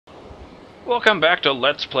Welcome back to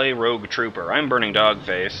Let's Play Rogue Trooper. I'm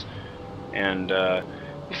BurningDogFace, and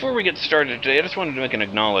before we get started today, I just wanted to make an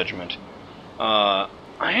acknowledgement. I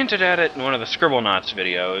hinted at it in one of the Scribblenauts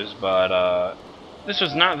videos, but this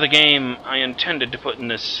was not the game I intended to put in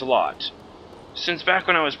this slot. Since back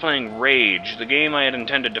when I was playing Rage, the game I had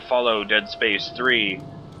intended to follow Dead Space 3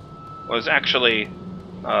 was actually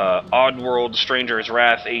Oddworld Stranger's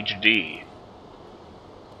Wrath HD.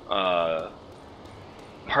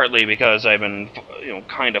 Partly because I've been,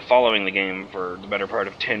 kind of following the game for the better part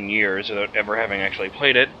of 10 years without ever having actually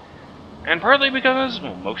played it, and partly because,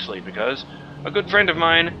 well, mostly because, a good friend of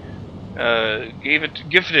mine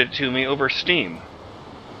gifted it to me over Steam.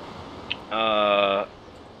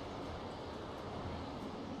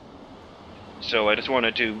 So I just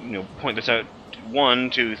wanted to, point this out. One,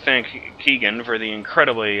 to thank Keegan for the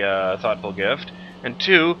incredibly thoughtful gift, and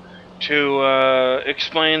two, to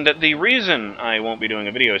explain that the reason I won't be doing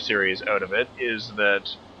a video series out of it is that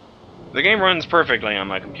the game runs perfectly on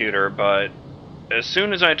my computer, but as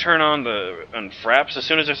soon as I turn on fraps, as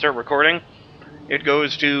soon as I start recording, it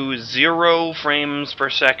goes to 0 frames per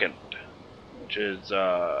second, which is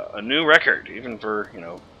a new record, even for,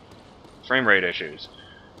 frame rate issues.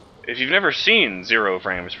 If you've never seen 0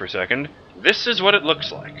 frames per second, this is what it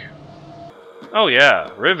looks like. Oh yeah,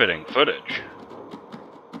 riveting footage.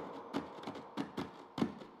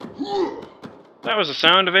 That was the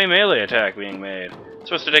sound of a melee attack being made. It's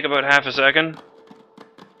supposed to take about half a second.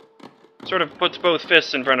 Sort of puts both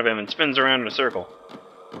fists in front of him and spins around in a circle.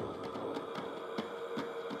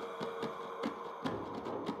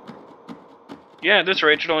 Yeah, at this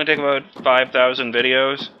rate, it should only take about 5,000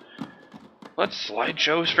 videos. Let's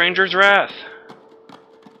slideshow Stranger's Wrath.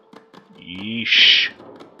 Yeesh.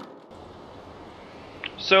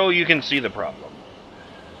 So you can see the problem.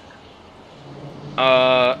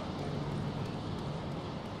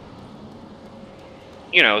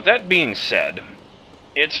 That being said,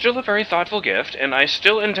 it's still a very thoughtful gift, and I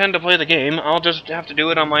still intend to play the game. I'll just have to do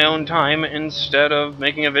it on my own time instead of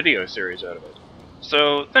making a video series out of it.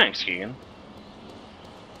 So, thanks, Keegan.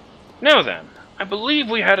 Now then, I believe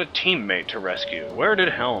we had a teammate to rescue. Where did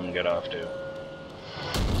Helm get off to?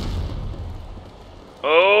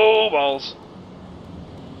 Oh, balls.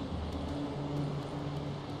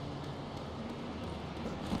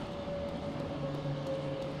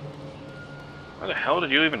 Where the hell did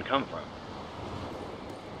you even come from?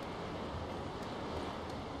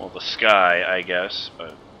 Well, the sky, I guess,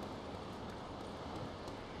 but...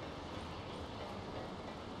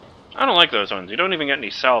 I don't like those ones. You don't even get any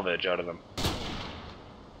salvage out of them.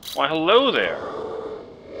 Why, hello there!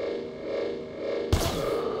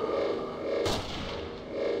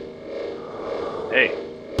 Hey.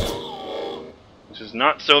 This is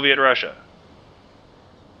not Soviet Russia.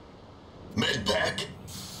 Medpack.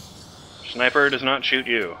 Sniper does not shoot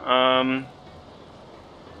you.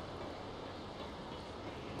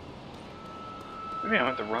 Maybe I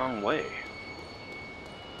went the wrong way.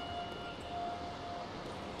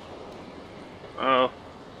 Oh.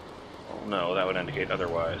 Well, no, that would indicate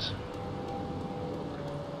otherwise.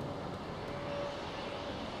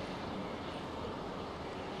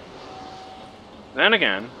 Then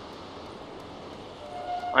again,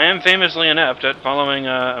 I am famously inept at following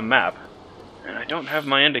a map. And I don't have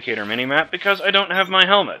my indicator mini-map because I don't have my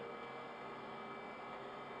helmet.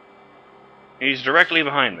 He's directly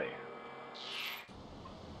behind me.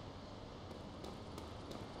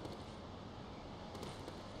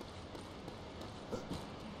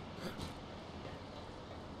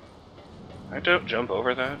 I don't jump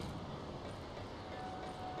over that.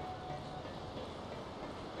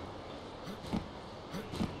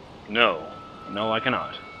 No. No, I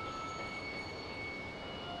cannot.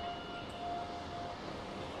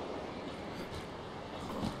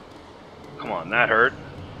 Come on, that hurt.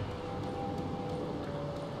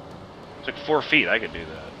 It's like 4 feet, I could do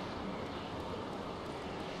that.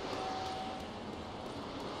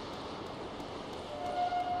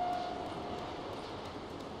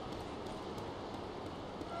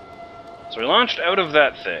 So we launched out of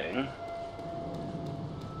that thing.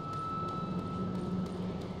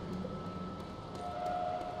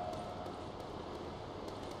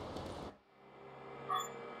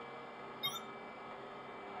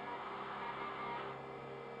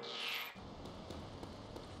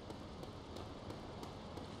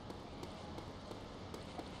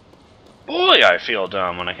 Boy, I feel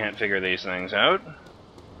dumb when I can't figure these things out.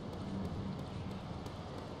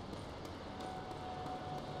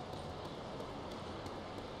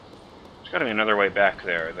 There's gotta be another way back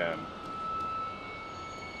there, then.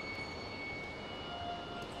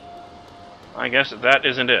 I guess that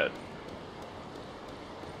isn't it.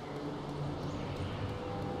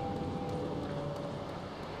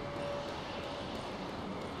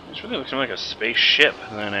 This really looks more like a spaceship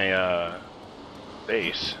than a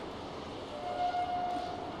base.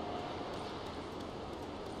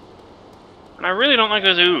 And I really don't like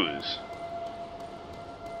this ooze.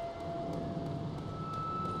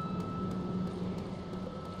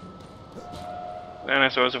 And I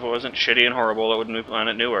suppose if it wasn't shitty and horrible, it would move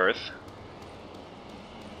planet New Earth.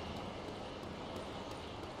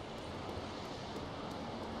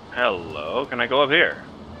 Hello, can I go up here?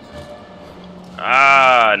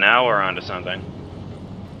 Ah, now we're onto something.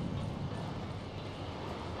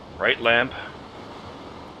 Right lamp.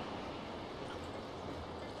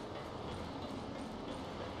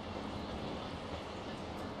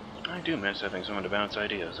 I do miss having someone to bounce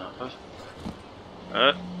ideas off of.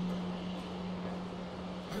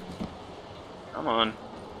 Come on.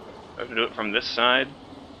 I have to do it from this side.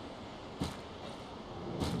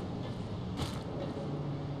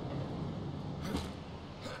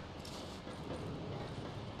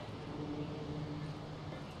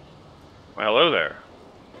 Well, hello there.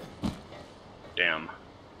 Damn.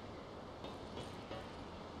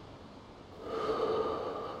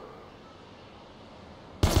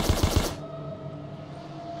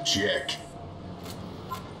 Check.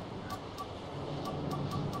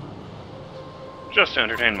 Just to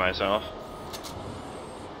entertain myself.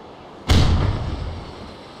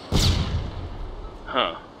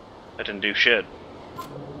 Huh. That didn't do shit.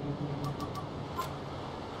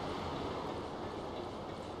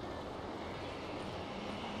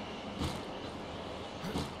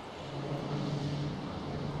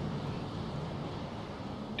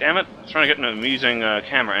 Damn it, I was trying to get an amusing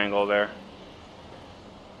camera angle there.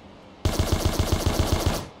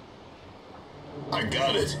 I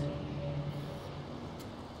got it.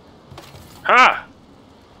 Ha!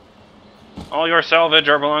 All your salvage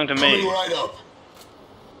are belong to me. Coming right up.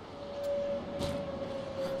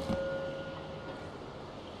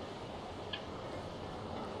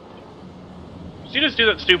 Did you just do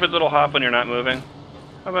that stupid little hop when you're not moving?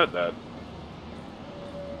 How about that?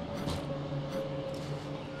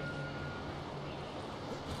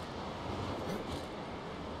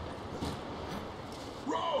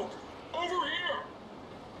 Rogue, over here.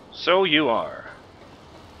 So you are.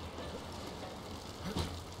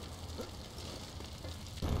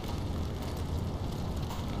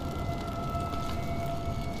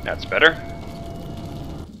 That's better.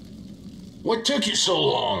 What took you so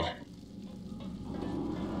long?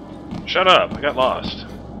 Shut up, I got lost.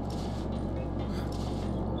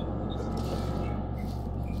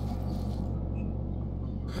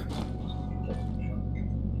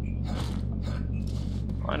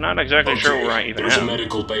 I'm not exactly sure where I even There's am. a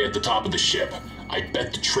medical bay at the top of the ship. I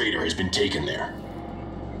bet the traitor has been taken there.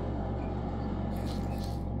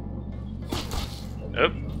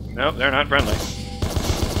 Nope. Nope, they're not friendly.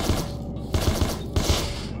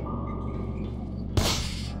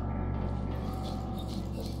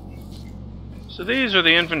 So these are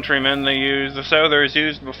the infantrymen the Southers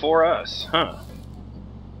used before us, huh?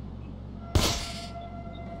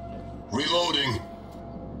 Reloading.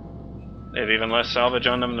 They have even less salvage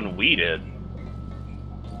on them than we did.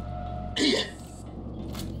 Here.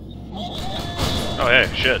 Oh hey,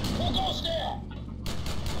 shit.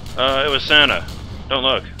 It was Santa. Don't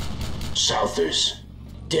look. Southers.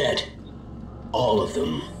 Dead. All of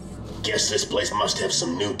them. Guess this place must have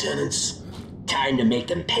some new tenants. Time to make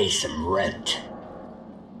them pay some rent.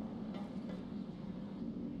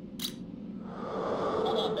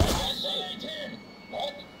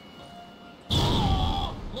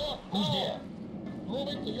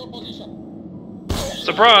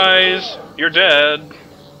 Surprise! You're dead.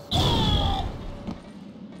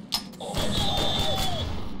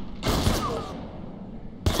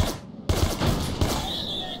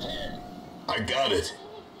 I got it.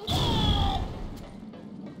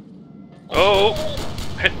 Oh!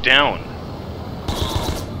 Hit down.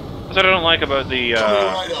 That's what I don't like about the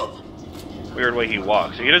Right up. weird way he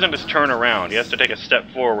walks. He doesn't just turn around, he has to take a step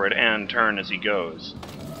forward and turn as he goes.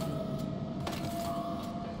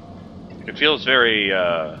 It feels very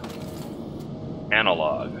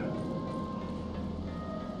analog.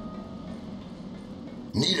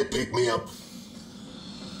 Need to pick me up.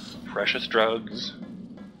 Precious drugs.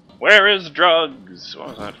 Where is drugs? What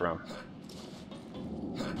was that from?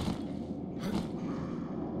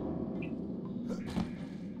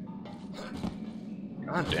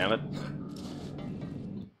 God damn it.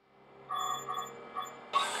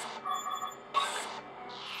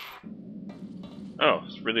 Oh,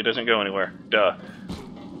 this really doesn't go anywhere. Duh.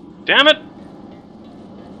 Damn it!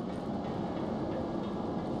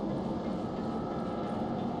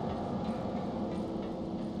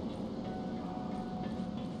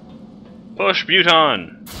 Push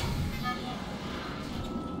Buton!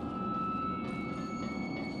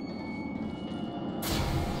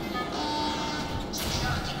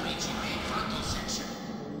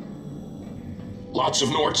 Lots of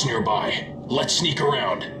Norts nearby. Let's sneak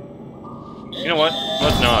around. You know what?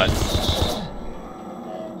 Let's not.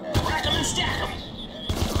 Rack 'em and stack 'em.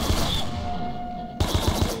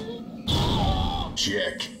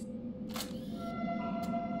 Check.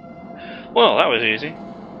 Well, that was easy.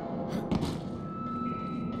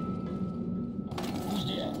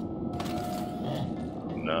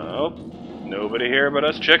 Nope. Nobody here but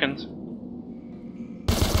us chickens.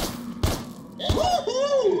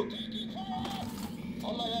 Woohoo!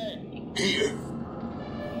 Here.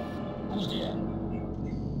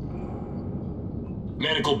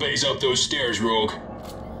 Medical bay's up those stairs, Rogue.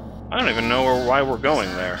 I don't even know why we're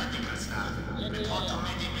going there.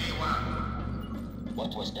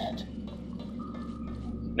 What was that?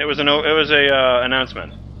 It was a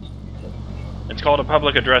announcement. It's called a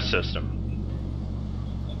public address system.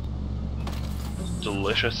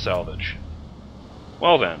 Delicious salvage.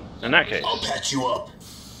 Well then, in that case, I'll patch you up.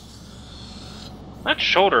 that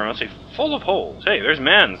shoulder must be full of holes. Hey, there's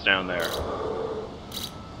mans down there.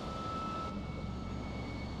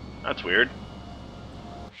 That's weird.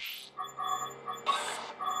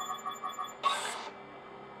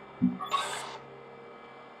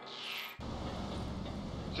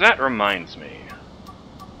 That reminds me.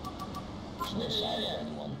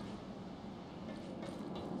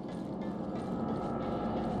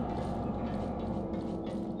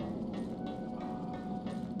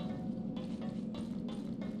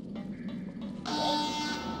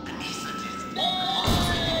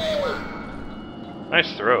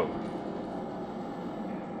 Nice throw.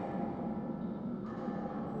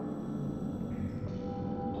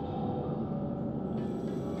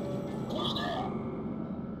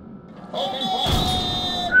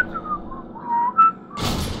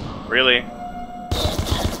 Really?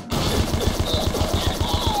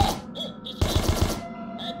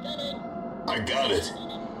 I got it.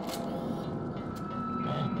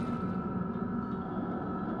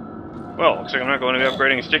 Well, looks like I'm not going to be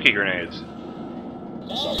upgrading sticky grenades.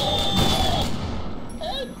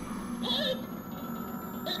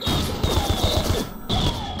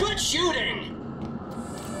 Good shooting!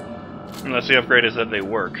 Unless the upgrade is that they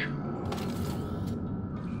work.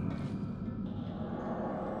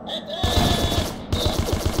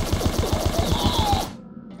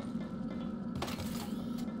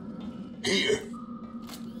 Here.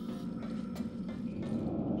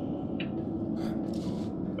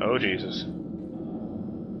 Oh, Jesus.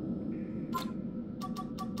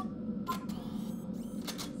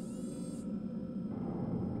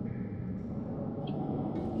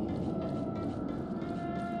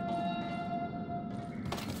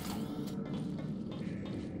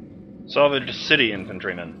 Salvage city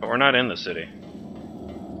infantrymen, but we're not in the city.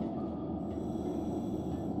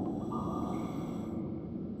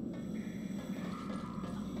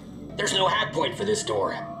 There's no hack point for this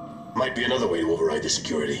door. Might be another way to override the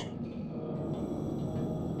security.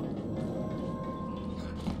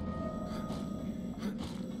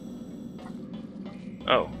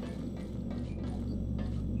 Oh.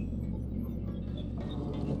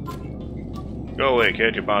 Go away,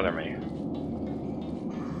 kid, you bother me.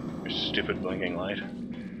 Your stupid blinking light.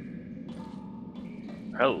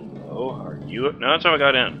 Hello, are you... No, that's how I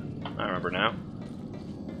got in. I remember now.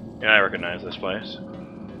 Yeah, I recognize this place.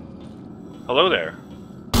 Hello there.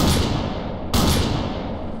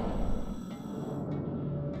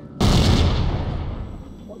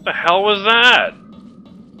 What the hell was that?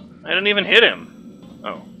 I didn't even hit him.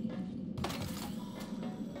 Oh.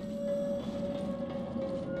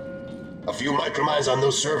 A few micromines on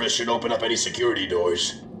those servers should open up any security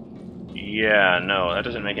doors. Yeah, no, that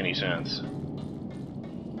doesn't make any sense.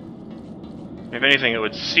 If anything, it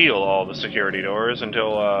would seal all the security doors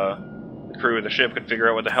until, the crew of the ship could figure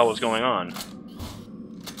out what the hell was going on.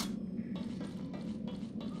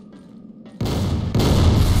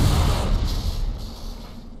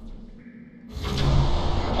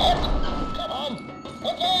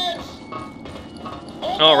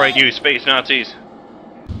 Alright, you space Nazis.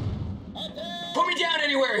 Put me down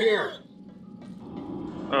anywhere here!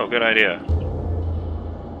 Oh, good idea.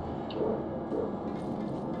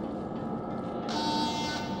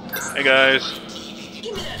 Hey guys.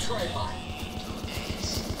 Give me that tripod!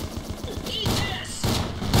 Eat this!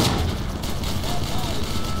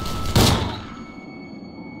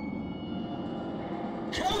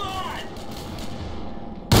 Come on!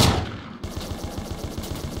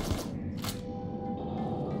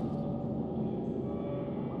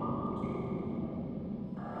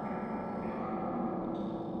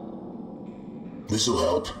 This'll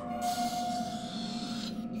help.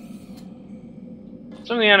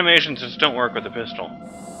 Some of the animations just don't work with the pistol.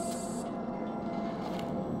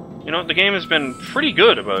 You know, the game has been pretty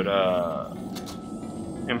good about,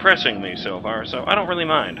 impressing me so far, so I don't really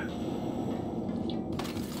mind.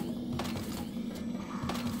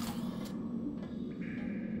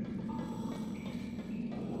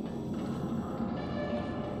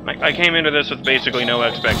 I came into this with basically no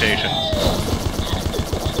expectations.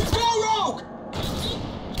 Go rogue!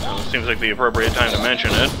 Well, it seems like the appropriate time to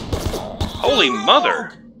mention it. Holy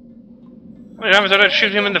mother! How many times did I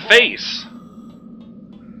shoot him in the face?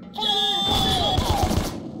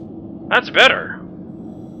 That's better.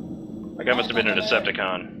 That guy must have been a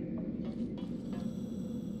Decepticon.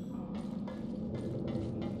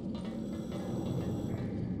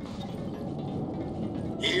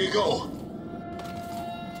 Here you go.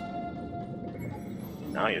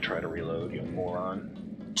 Now you try to reload, you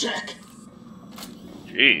moron. Check.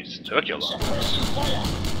 Jeez, took you long.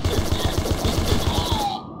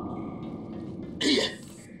 Here.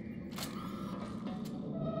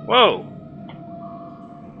 Whoa!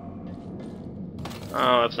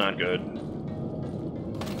 Oh, that's not good.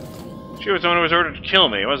 She was the one who was ordered to kill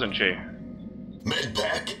me, wasn't she? Med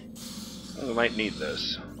pack. We might need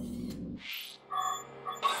this.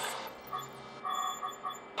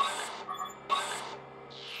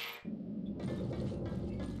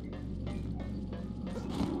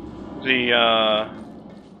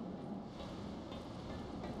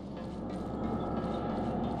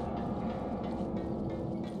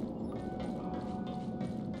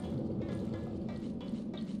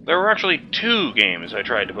 There were actually 2 games I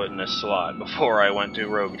tried to put in this slot before I went to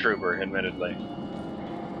Rogue Trooper, admittedly.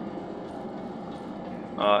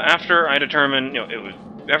 After I determined, you know,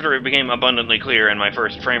 after it became abundantly clear in my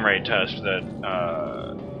first frame rate test that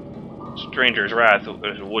Stranger's Wrath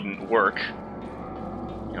wouldn't work,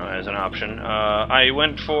 you know, as an option, I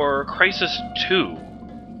went for Crisis 2. You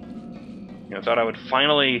know, thought I would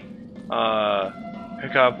finally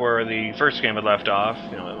pick up where the first game had left off,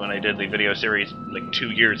 you know, when I did the video series like 2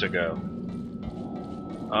 years ago.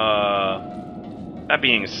 That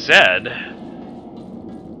being said,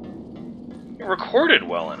 it recorded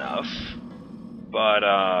well enough, but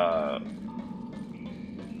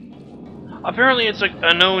apparently it's like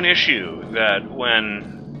a known issue that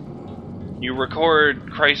when you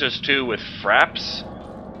record Crisis 2 with fraps,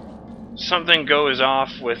 something goes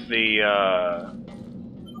off with the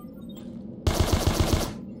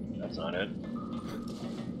that's not it.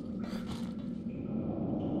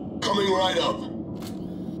 Coming right up.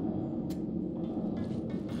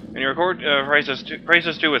 When you record Crisis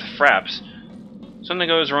 2 with fraps, something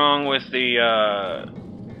goes wrong with the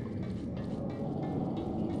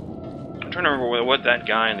I'm trying to remember what that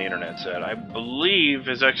guy on the internet said. I believe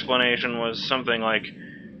his explanation was something like,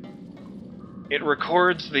 it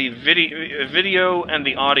records the video and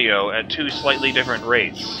the audio at 2 slightly different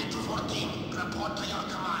rates.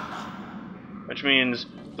 Which means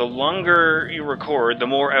the longer you record, the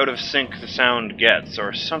more out of sync the sound gets,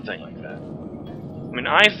 or something like that. I mean,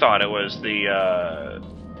 I thought it was the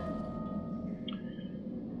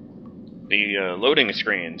loading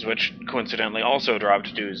screens, which coincidentally also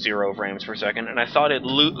dropped to 0 frames per second, and I thought it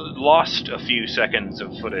lost a few seconds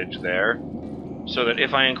of footage there, so that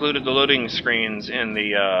if I included the loading screens in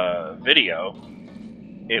the video,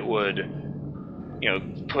 it would, you know,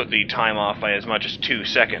 put the time off by as much as 2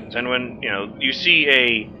 seconds. And when, you know,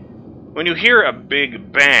 when you hear a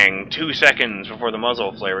big bang 2 seconds before the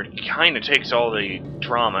muzzle flare, it kind of takes all the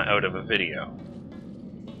drama out of a video.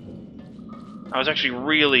 I was actually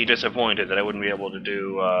really disappointed that I wouldn't be able to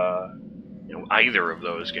do, you know, either of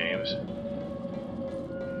those games.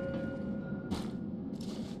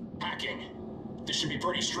 Hacking. This should be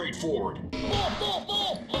pretty straightforward.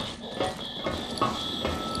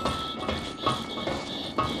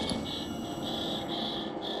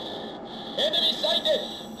 Enemy sighted!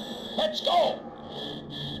 Let's go!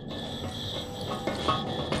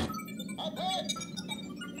 Attack!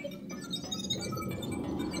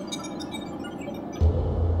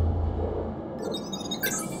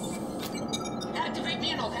 Activate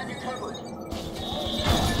me and I'll have you covered.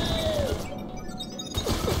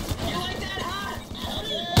 You like that, huh?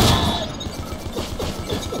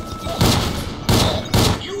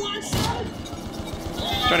 You want some?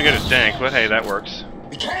 Trying to get a dank, but hey, that works.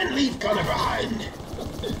 We can't leave Gunner behind.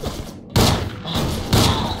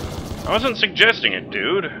 I wasn't suggesting it,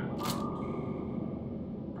 dude.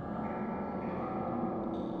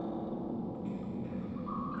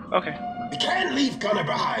 Okay. We can't leave Gunner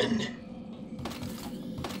behind.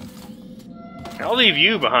 I'll leave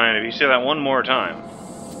you behind if you say that one more time.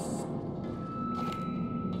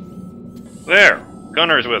 There!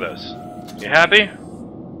 Gunner's with us. You happy?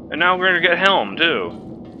 And now we're gonna get Helm, too.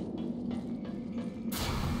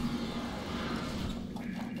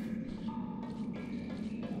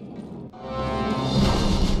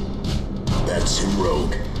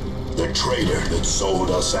 Rogue. The traitor that sold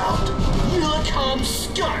us out. Look,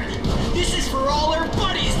 scum! This is for all our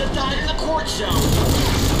buddies that died in the court zone.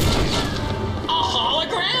 A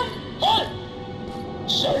hologram? What?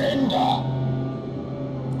 Surrender.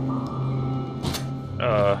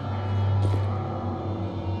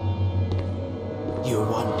 You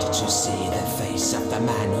want to see the face of the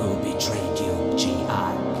man who betrayed you, G.I.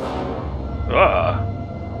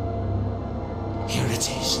 Here it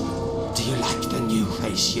is. Do you like the new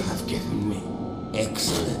face you have given me?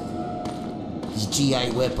 Excellent. The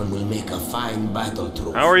GI weapon will make a fine battle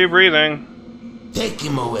trophy. How are you breathing? Take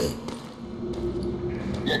him away.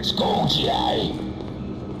 Let's go, G.I.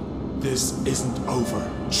 This isn't over,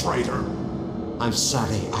 traitor. I'm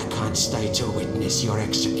sorry I can't stay to witness your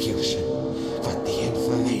execution, but the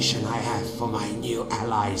information I have for my new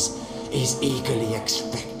allies is eagerly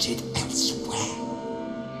expected elsewhere.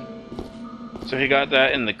 So he got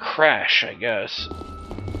that in the crash, I guess.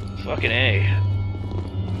 Fucking A.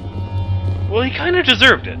 Well, he kind of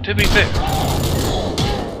deserved it, to be fair.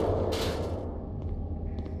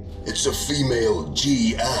 It's a female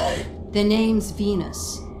GI. The name's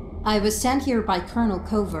Venus. I was sent here by Colonel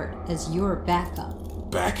Covert as your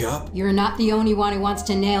backup. Backup? You're not the only one who wants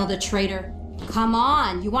to nail the traitor. Come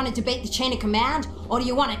on, you want to debate the chain of command? Or do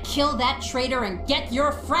you want to kill that traitor and get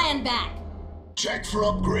your friend back? Check for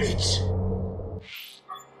upgrades.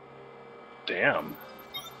 Damn.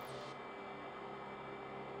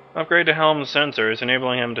 Upgrade to Helm's sensors,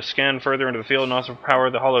 enabling him to scan further into the field and also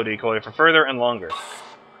power the holo decoy for further and longer.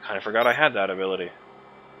 Kinda forgot I had that ability.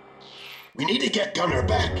 We need to get Gunner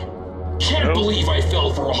back. Can't believe I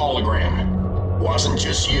fell for a hologram. Wasn't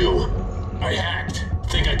just you. I hacked.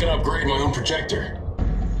 Think I can upgrade my own projector.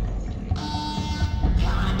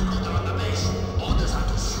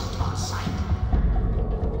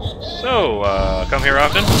 So, come here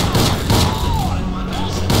often?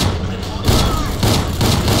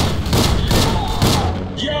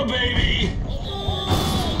 Yeah, baby.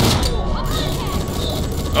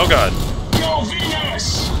 Oh god. Go,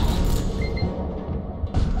 Venus.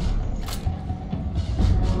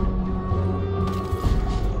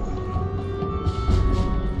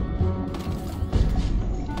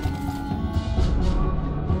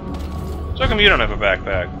 So how come you don't have a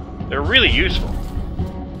backpack? They're really useful.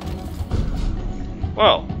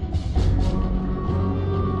 Well,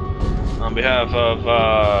 on behalf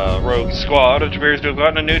of Rogue Squad, which appears to have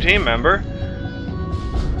gotten a new team member,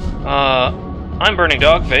 I'm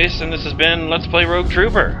BurningDogFace, and this has been Let's Play Rogue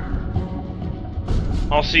Trooper.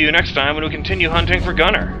 I'll see you next time when we continue hunting for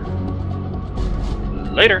Gunner.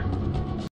 Later.